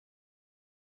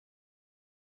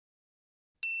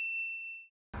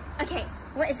Okay,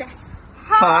 what is this?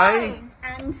 Hi.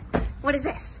 And what is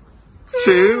this?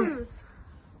 Two.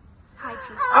 Hi,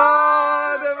 cheese.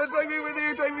 Oh, never take me with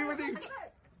you, take me with you. Okay,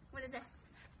 what is this?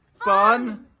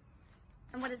 Fun.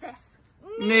 And what is this?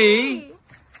 Knee.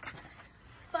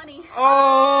 Funny.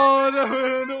 Oh, no,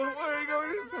 where are you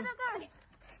going?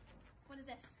 What is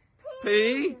this?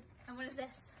 P. And what is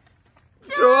this?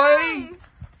 Joy.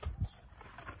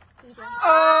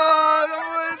 Oh, no,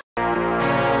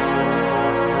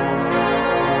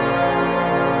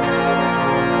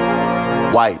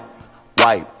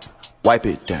 wipe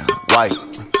it down.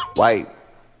 Wipe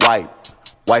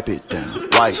it down.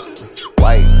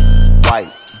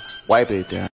 Wipe it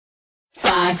down.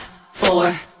 5,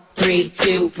 4, 3,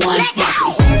 2, 1.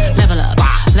 Level up,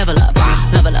 level up,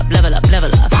 level up, level up,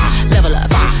 level up, level up,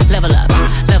 level up,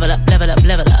 level up, level up,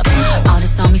 level up. All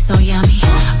this on me so yummy,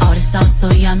 all this sauce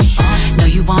so yummy. Know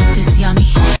you want this yummy.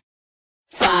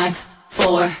 5,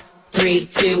 4, 3,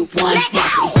 2, 1.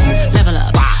 Level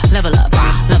up, level up,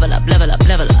 level up, level up,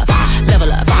 level up,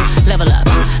 level up, level up,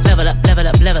 level up, level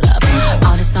up, level up.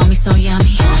 All this on me so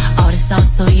yummy, all this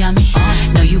sauce so yummy.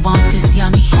 Know you want this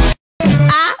yummy.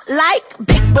 I like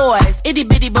big boys, itty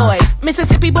bitty boys,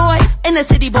 Mississippi boys, inner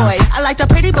city boys. I like the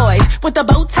pretty boys with the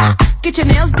bow tie. Get your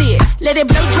nails did, let it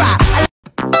blow dry.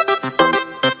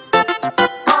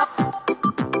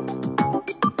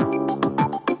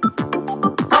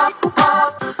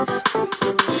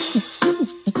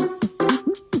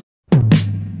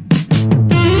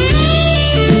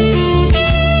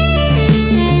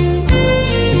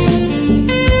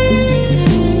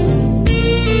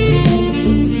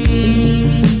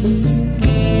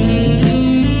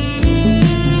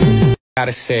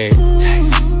 Gotta say it.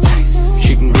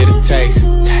 She can get a taste.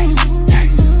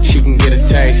 She can get a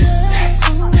taste.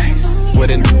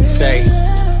 What it say?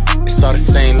 It's all the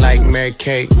same like Mary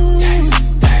Kate.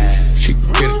 She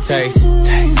can get a taste.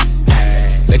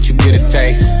 Let you get a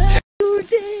taste.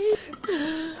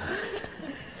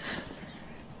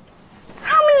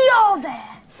 How many are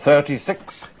there?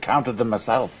 36. Counted them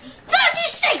myself.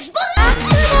 36!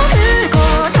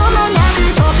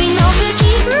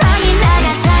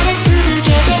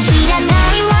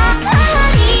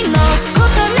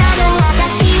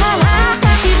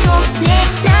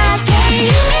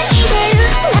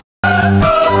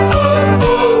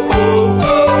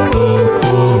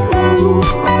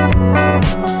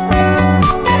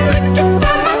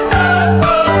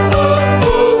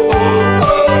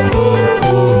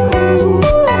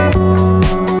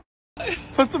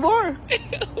 Put some more.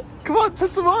 Come on, put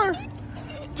some more.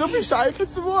 Don't be shy, put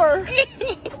some more.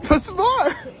 Put some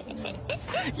more.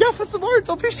 Yeah, put some more.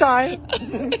 Don't be shy.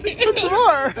 Put some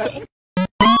more.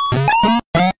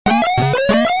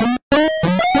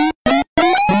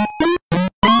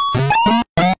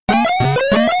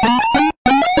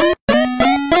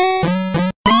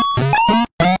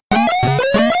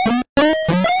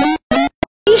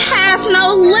 He has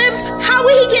no lips. How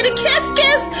will he get a kiss?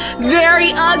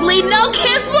 Very ugly. No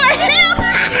kiss for him.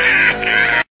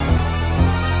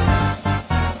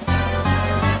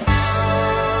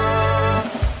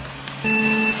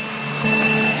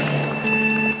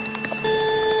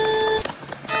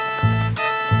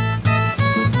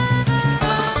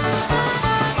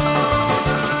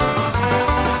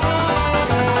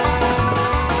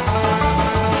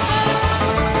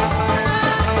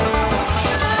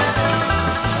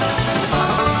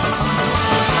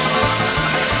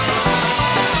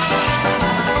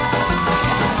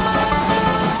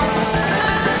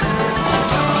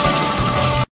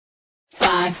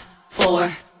 Five,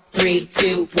 4, 3,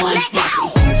 2, 1.